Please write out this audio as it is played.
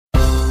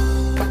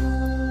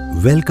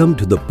Welcome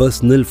to the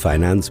Personal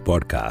Finance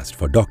Podcast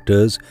for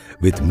doctors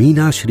with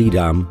Meena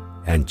Shriram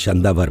and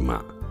Chanda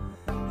Verma.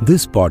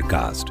 This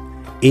podcast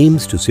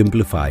aims to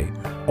simplify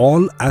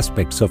all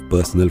aspects of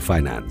personal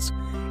finance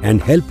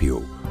and help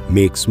you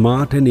make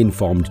smart and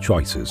informed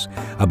choices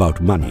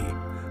about money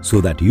so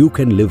that you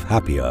can live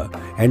happier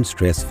and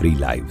stress-free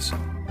lives.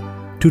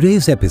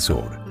 Today's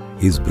episode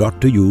is brought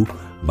to you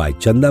by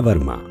Chanda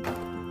Verma,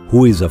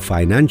 who is a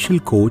financial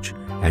coach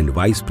and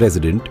vice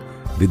president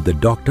with the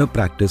doctor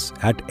practice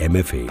at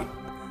MFA,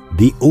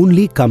 the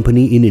only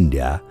company in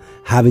India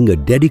having a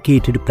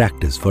dedicated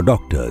practice for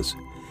doctors,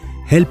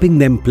 helping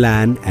them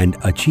plan and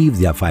achieve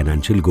their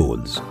financial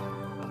goals.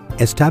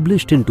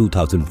 Established in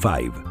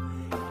 2005,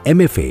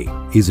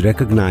 MFA is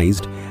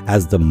recognized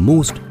as the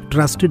most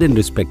trusted and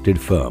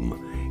respected firm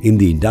in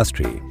the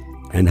industry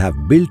and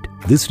have built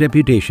this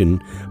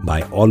reputation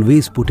by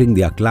always putting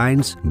their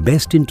clients'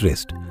 best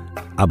interest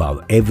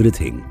above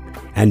everything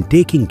and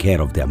taking care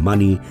of their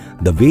money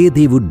the way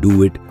they would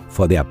do it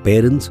for their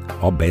parents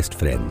or best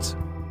friends.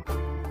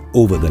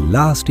 Over the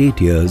last 8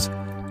 years,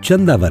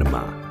 Chanda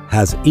Verma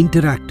has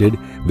interacted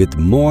with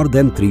more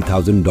than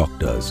 3,000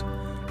 doctors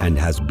and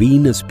has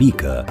been a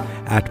speaker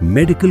at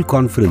medical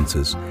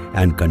conferences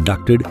and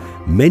conducted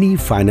many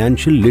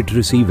financial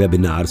literacy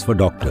webinars for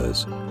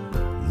doctors.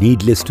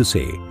 Needless to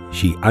say,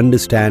 she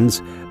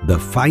understands the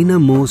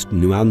finer-most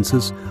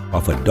nuances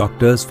of a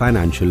doctor's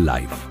financial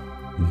life.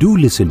 Do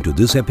listen to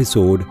this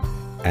episode,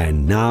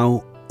 and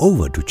now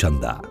over to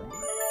Chanda.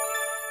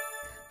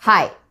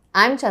 Hi,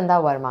 I'm Chanda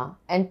Verma,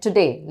 and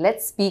today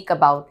let's speak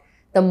about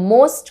the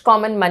most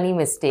common money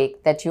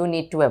mistake that you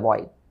need to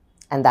avoid,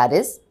 and that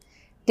is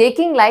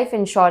taking life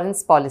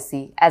insurance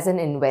policy as an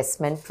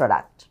investment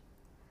product.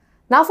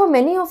 Now, for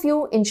many of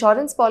you,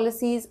 insurance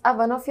policies are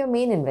one of your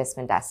main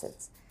investment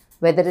assets,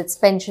 whether it's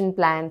pension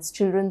plans,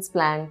 children's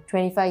plan,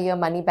 25-year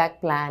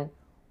money-back plan,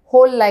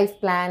 whole life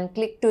plan,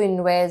 click to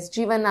invest,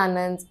 Jeevan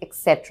Anand,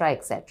 etc.,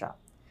 etc.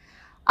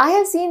 I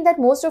have seen that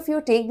most of you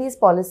take these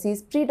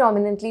policies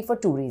predominantly for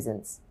two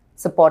reasons: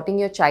 supporting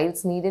your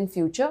child's need in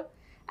future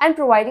and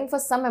providing for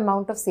some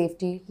amount of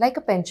safety like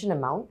a pension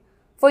amount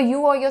for you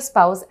or your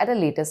spouse at a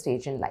later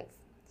stage in life.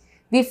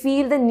 We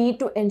feel the need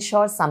to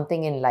insure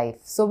something in life,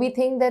 so we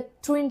think that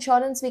through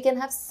insurance we can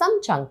have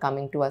some chunk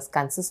coming to us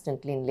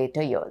consistently in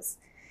later years.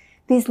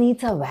 These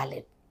needs are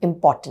valid,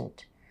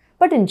 important.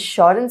 But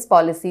insurance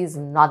policy is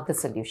not the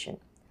solution.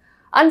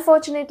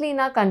 Unfortunately, in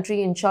our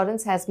country,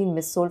 insurance has been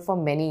missold for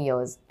many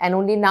years, and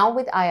only now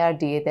with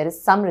IRDA there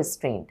is some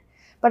restraint.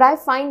 But I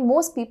find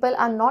most people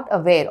are not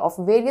aware of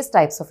various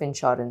types of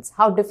insurance,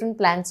 how different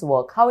plans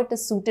work, how it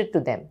is suited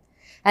to them.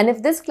 And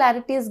if this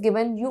clarity is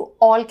given, you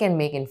all can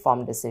make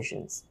informed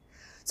decisions.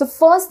 So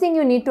first thing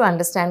you need to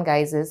understand,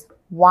 guys, is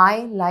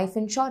why life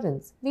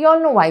insurance? We all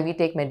know why we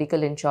take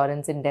medical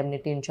insurance,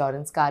 indemnity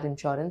insurance, car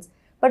insurance,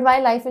 but why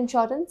life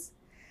insurance?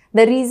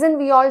 The reason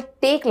we all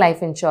take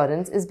life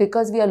insurance is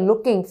because we are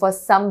looking for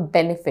some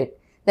benefit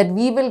that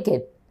we will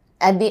get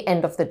at the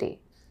end of the day.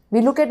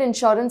 We look at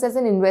insurance as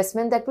an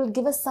investment that will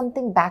give us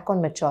something back on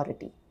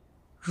maturity.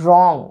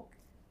 Wrong.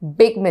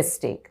 Big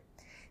mistake.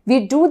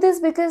 We do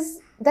this because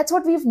that's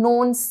what we've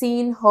known,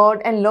 seen,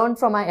 heard, and learned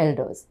from our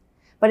elders.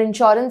 But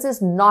insurance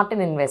is not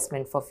an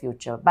investment for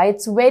future. By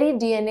its very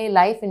DNA,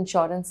 life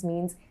insurance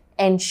means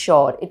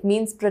ensure. It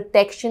means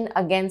protection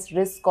against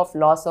risk of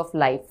loss of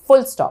life.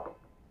 Full stop.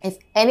 If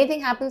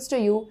anything happens to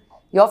you,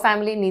 your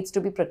family needs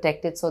to be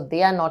protected so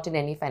they are not in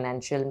any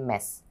financial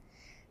mess.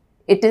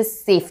 It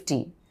is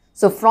safety.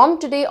 So from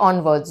today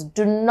onwards,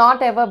 do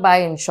not ever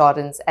buy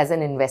insurance as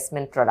an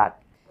investment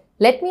product.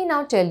 Let me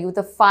now tell you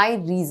the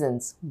 5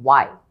 reasons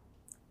why.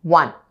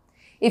 1.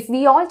 If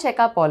we all check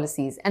our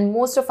policies, and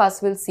most of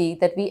us will see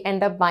that we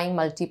end up buying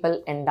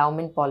multiple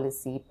endowment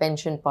policy,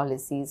 pension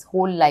policies,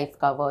 whole life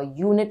cover,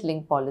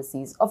 unit-linked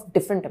policies of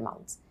different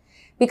amounts,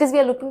 because we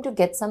are looking to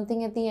get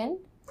something at the end.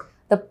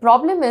 The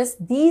problem is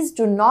these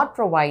do not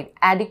provide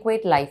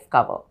adequate life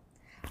cover.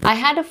 I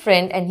had a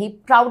friend and he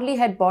proudly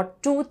had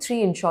bought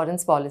 2-3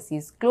 insurance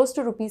policies close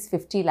to rupees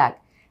 50 lakh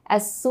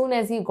as soon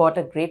as he got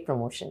a great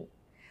promotion.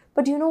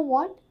 But you know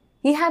what?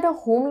 He had a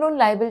home loan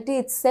liability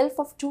itself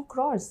of 2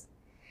 crores.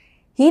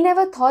 He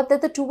never thought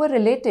that the two were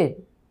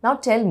related. Now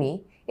tell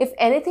me, if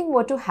anything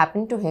were to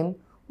happen to him,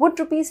 would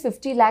rupees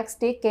 50 lakhs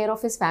take care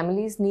of his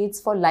family's needs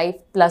for life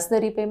plus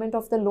the repayment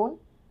of the loan?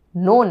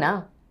 No,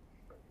 na.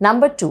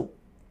 Number 2.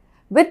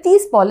 With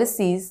these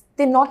policies,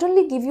 they not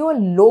only give you a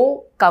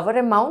low cover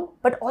amount,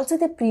 but also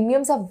their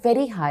premiums are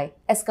very high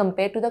as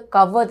compared to the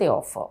cover they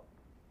offer.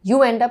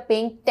 You end up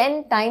paying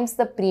 10 times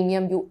the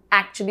premium you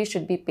actually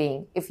should be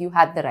paying if you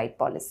had the right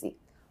policy.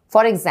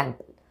 For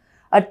example,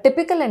 a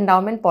typical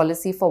endowment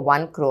policy for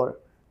 1 crore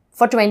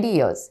for 20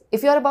 years.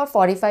 If you're about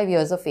 45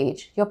 years of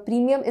age, your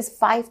premium is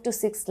 5 to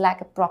 6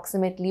 lakh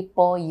approximately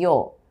per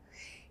year.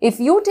 If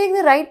you take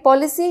the right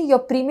policy, your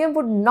premium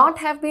would not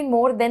have been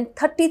more than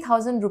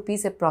 30,000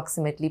 rupees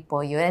approximately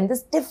per year. And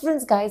this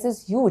difference, guys,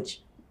 is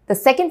huge. The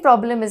second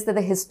problem is that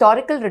the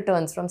historical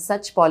returns from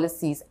such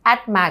policies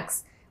at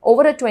max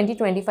over a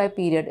 20-25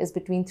 period is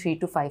between 3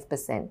 to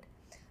 5%.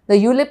 The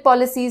ULIP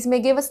policies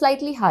may give a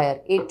slightly higher,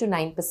 8 to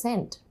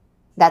 9%.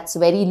 That's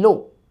very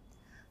low.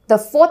 The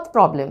fourth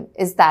problem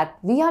is that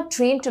we are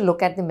trained to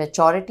look at the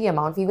maturity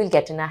amount we will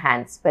get in our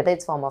hands, whether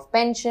it's form of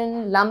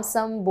pension, lump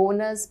sum,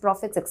 bonus,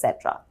 profits,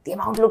 etc. The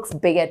amount looks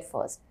big at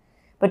first,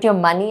 but your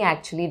money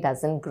actually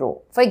doesn't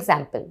grow. For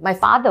example, my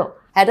father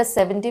had a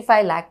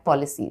 75 lakh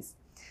policies.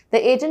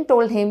 The agent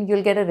told him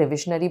you'll get a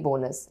revisionary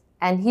bonus,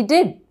 and he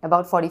did,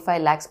 about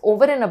 45 lakhs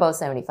over and above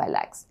 75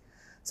 lakhs.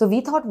 So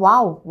we thought,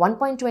 wow,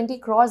 1.20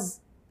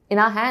 crores in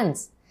our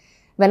hands.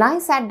 When I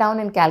sat down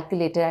and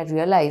calculated, I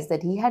realized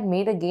that he had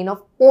made a gain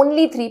of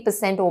only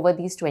 3% over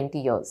these 20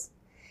 years.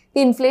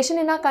 The inflation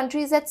in our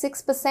country is at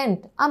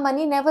 6%. Our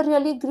money never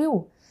really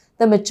grew.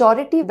 The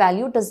maturity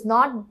value does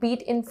not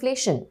beat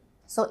inflation.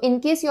 So in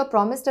case you're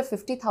promised a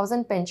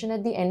 50,000 pension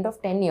at the end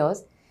of 10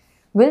 years,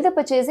 will the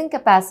purchasing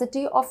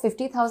capacity of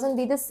 50,000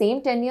 be the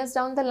same 10 years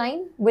down the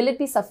line? Will it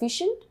be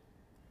sufficient?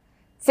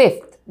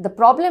 Fifth, the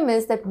problem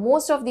is that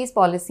most of these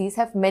policies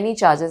have many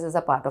charges as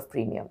a part of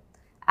premium.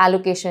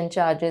 Allocation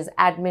charges,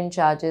 admin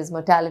charges,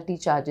 mortality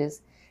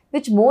charges,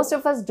 which most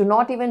of us do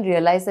not even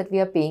realize that we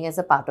are paying as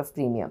a part of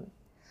premium.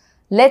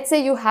 Let's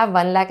say you have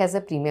 1 lakh as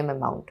a premium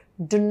amount.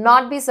 Do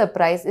not be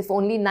surprised if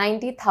only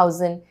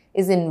 90,000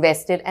 is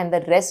invested and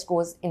the rest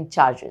goes in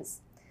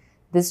charges.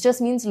 This just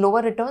means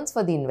lower returns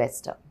for the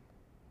investor.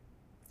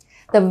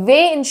 The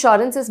way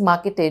insurance is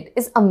marketed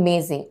is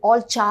amazing.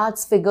 All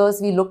charts,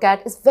 figures we look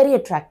at is very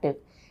attractive,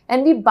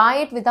 and we buy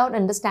it without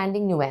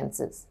understanding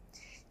nuances.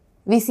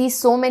 We see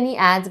so many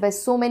ads by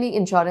so many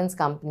insurance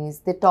companies.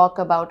 They talk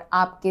about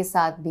aapke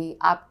saath bhi,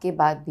 aapke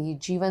baad bhi,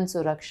 Jeevan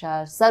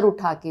Suraksha, sar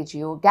utha ke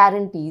jiyo,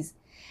 guarantees.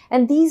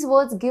 And these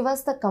words give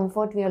us the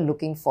comfort we are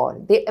looking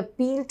for. They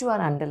appeal to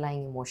our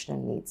underlying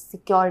emotional needs,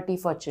 security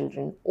for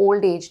children,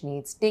 old age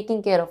needs,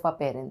 taking care of our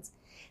parents.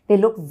 They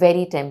look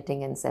very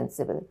tempting and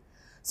sensible.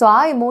 So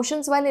our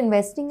emotions while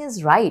investing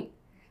is right.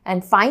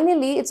 And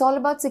finally, it's all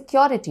about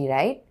security,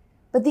 right?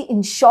 But the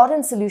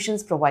insurance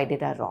solutions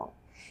provided are wrong.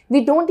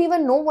 We don't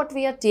even know what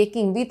we are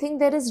taking. We think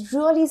there is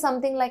really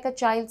something like a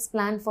child's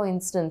plan, for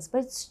instance,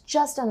 but it's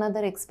just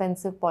another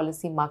expensive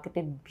policy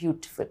marketed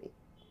beautifully.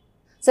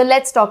 So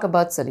let's talk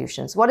about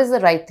solutions. What is the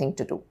right thing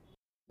to do?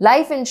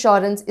 Life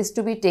insurance is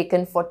to be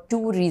taken for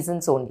two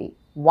reasons only.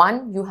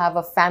 One, you have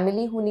a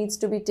family who needs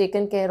to be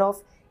taken care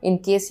of in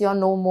case you're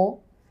no more.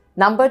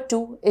 Number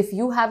two, if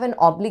you have an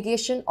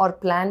obligation or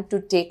plan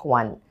to take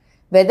one,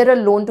 whether a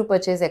loan to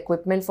purchase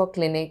equipment for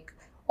clinic,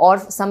 or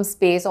some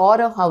space or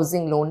a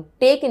housing loan,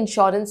 take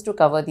insurance to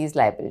cover these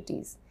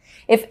liabilities.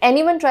 If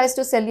anyone tries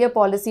to sell you a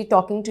policy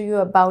talking to you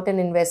about an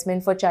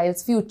investment for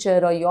child's future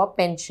or your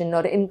pension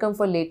or income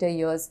for later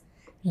years,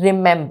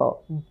 remember,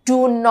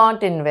 do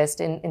not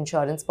invest in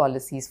insurance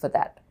policies for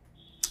that.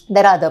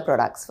 There are other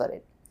products for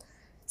it.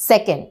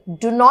 Second,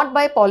 do not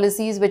buy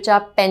policies which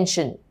are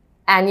pension,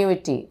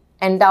 annuity,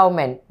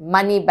 endowment,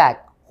 money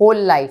back, whole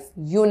life,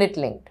 unit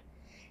linked.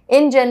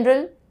 In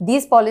general,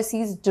 these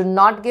policies do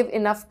not give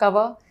enough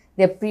cover,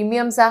 their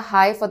premiums are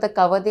high for the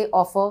cover they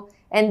offer,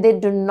 and they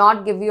do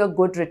not give you a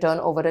good return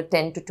over a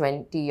 10 to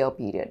 20 year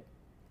period.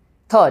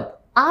 Third,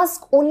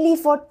 ask only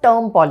for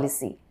term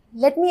policy.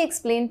 Let me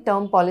explain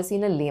term policy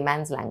in a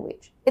layman's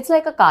language. It's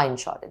like a car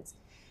insurance.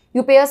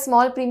 You pay a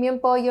small premium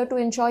per year to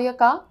insure your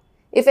car.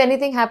 If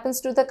anything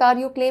happens to the car,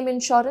 you claim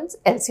insurance,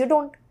 else you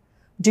don't.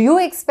 Do you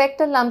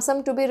expect a lump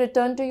sum to be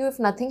returned to you if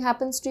nothing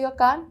happens to your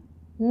car?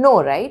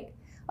 No, right?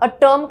 A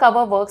term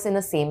cover works in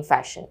the same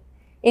fashion.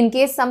 In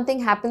case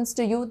something happens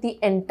to you, the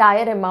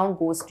entire amount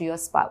goes to your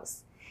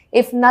spouse.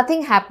 If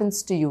nothing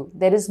happens to you,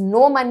 there is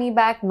no money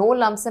back, no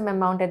lump sum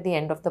amount at the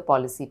end of the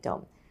policy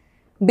term.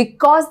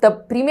 Because the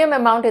premium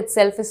amount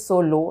itself is so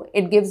low,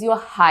 it gives you a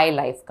high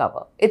life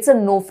cover. It's a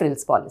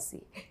no-frills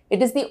policy.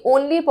 It is the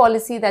only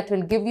policy that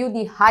will give you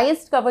the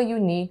highest cover you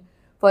need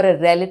for a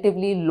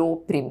relatively low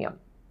premium.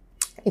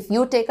 If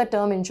you take a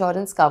term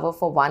insurance cover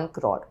for 1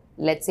 crore,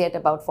 let's say at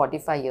about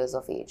 45 years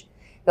of age,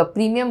 your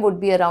premium would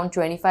be around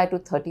 25 to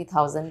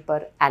 30,000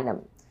 per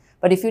annum.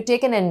 But if you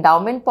take an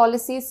endowment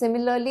policy,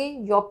 similarly,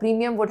 your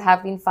premium would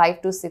have been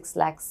 5 to 6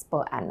 lakhs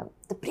per annum.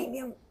 The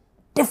premium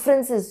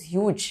difference is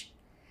huge.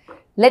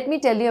 Let me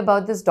tell you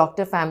about this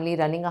doctor family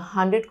running a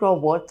 100 crore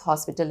worth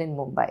hospital in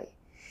Mumbai.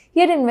 He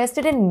had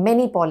invested in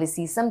many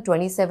policies, some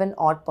 27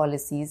 odd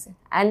policies,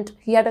 and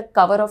he had a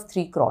cover of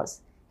 3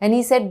 crores. And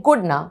he said,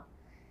 good now.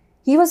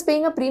 He was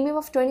paying a premium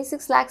of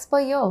 26 lakhs per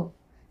year.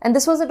 And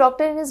this was a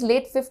doctor in his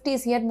late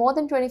 50s. He had more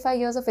than 25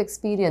 years of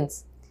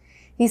experience.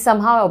 He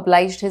somehow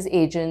obliged his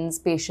agents,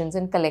 patients,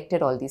 and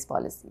collected all these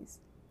policies.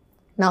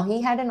 Now,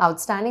 he had an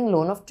outstanding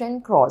loan of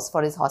 10 crores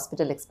for his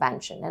hospital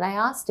expansion. And I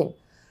asked him,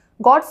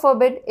 God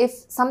forbid, if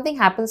something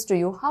happens to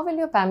you, how will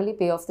your family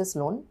pay off this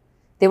loan?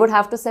 They would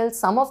have to sell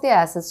some of their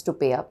assets to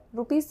pay up.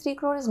 Rupees 3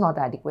 crore is not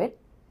adequate.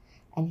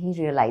 And he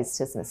realized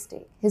his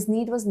mistake. His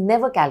need was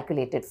never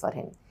calculated for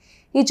him.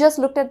 He just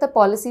looked at the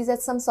policies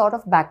as some sort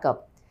of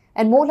backup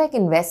and more like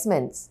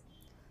investments.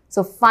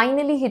 So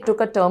finally, he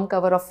took a term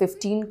cover of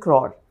 15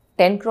 crore,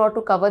 10 crore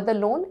to cover the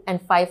loan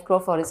and 5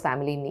 crore for his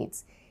family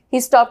needs. He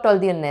stopped all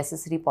the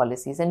unnecessary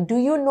policies. And do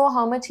you know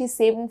how much he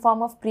saved in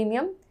form of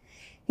premium?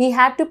 He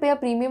had to pay a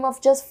premium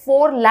of just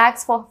 4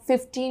 lakhs for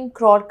 15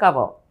 crore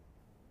cover.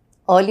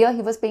 Earlier,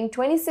 he was paying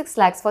 26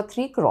 lakhs for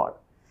 3 crore.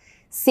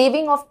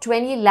 Saving of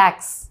 20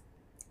 lakhs.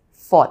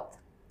 Fourth,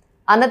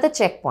 another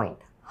checkpoint.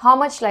 How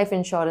much life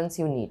insurance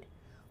you need.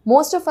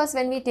 Most of us,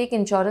 when we take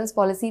insurance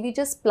policy, we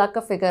just pluck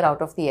a figure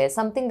out of the air,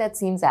 something that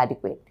seems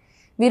adequate.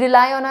 We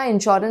rely on our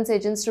insurance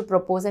agents to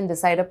propose and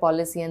decide a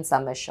policy and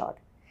sum assured.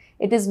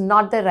 It is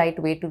not the right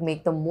way to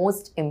make the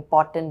most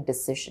important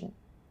decision.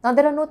 Now,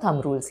 there are no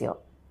thumb rules here.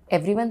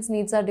 Everyone's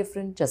needs are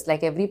different, just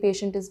like every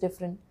patient is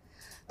different.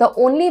 The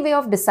only way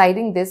of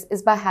deciding this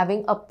is by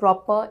having a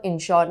proper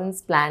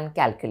insurance plan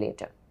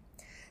calculator.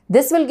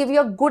 This will give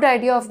you a good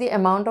idea of the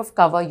amount of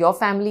cover your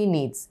family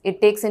needs.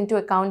 It takes into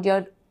account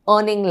your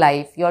earning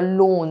life, your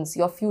loans,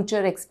 your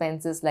future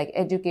expenses like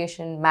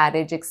education,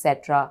 marriage,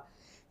 etc.,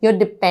 your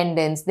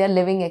dependents, their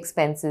living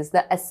expenses,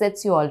 the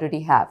assets you already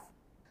have.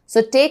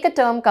 So take a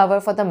term cover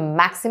for the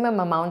maximum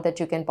amount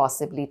that you can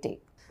possibly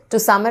take. To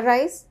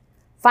summarize,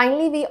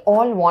 finally, we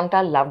all want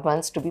our loved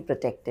ones to be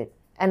protected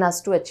and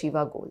us to achieve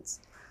our goals.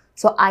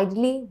 So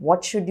ideally,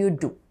 what should you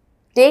do?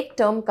 Take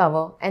term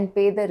cover and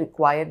pay the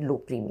required low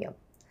premium.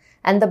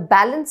 And the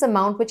balance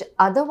amount which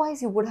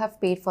otherwise you would have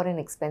paid for an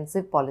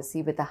expensive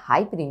policy with a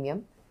high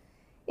premium,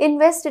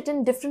 invest it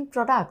in different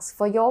products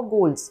for your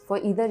goals, for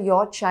either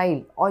your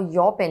child or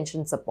your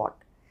pension support.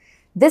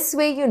 This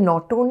way, you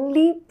not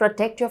only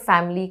protect your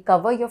family,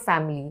 cover your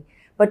family,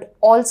 but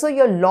also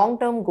your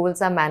long-term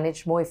goals are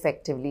managed more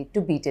effectively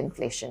to beat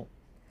inflation.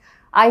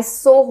 I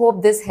so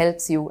hope this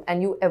helps you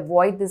and you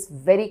avoid this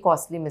very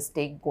costly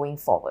mistake going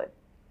forward.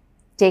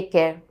 Take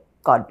care.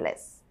 God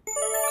bless.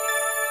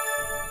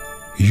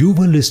 You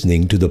were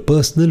listening to the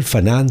Personal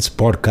Finance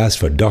Podcast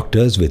for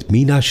Doctors with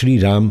Meena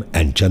Shriram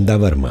and Chanda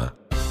Verma.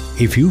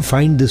 If you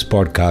find this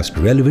podcast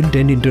relevant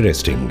and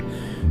interesting,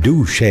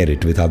 do share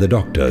it with other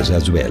doctors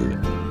as well.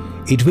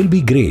 It will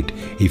be great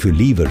if you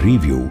leave a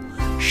review,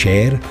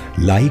 share,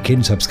 like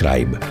and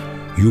subscribe.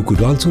 You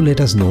could also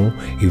let us know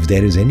if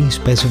there is any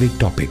specific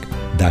topic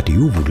that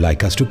you would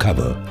like us to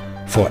cover.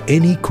 For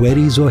any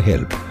queries or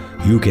help,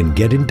 you can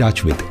get in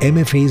touch with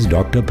MFA's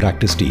Doctor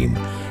Practice Team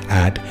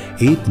at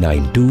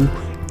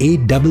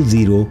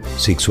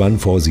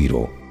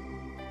 892-800-6140.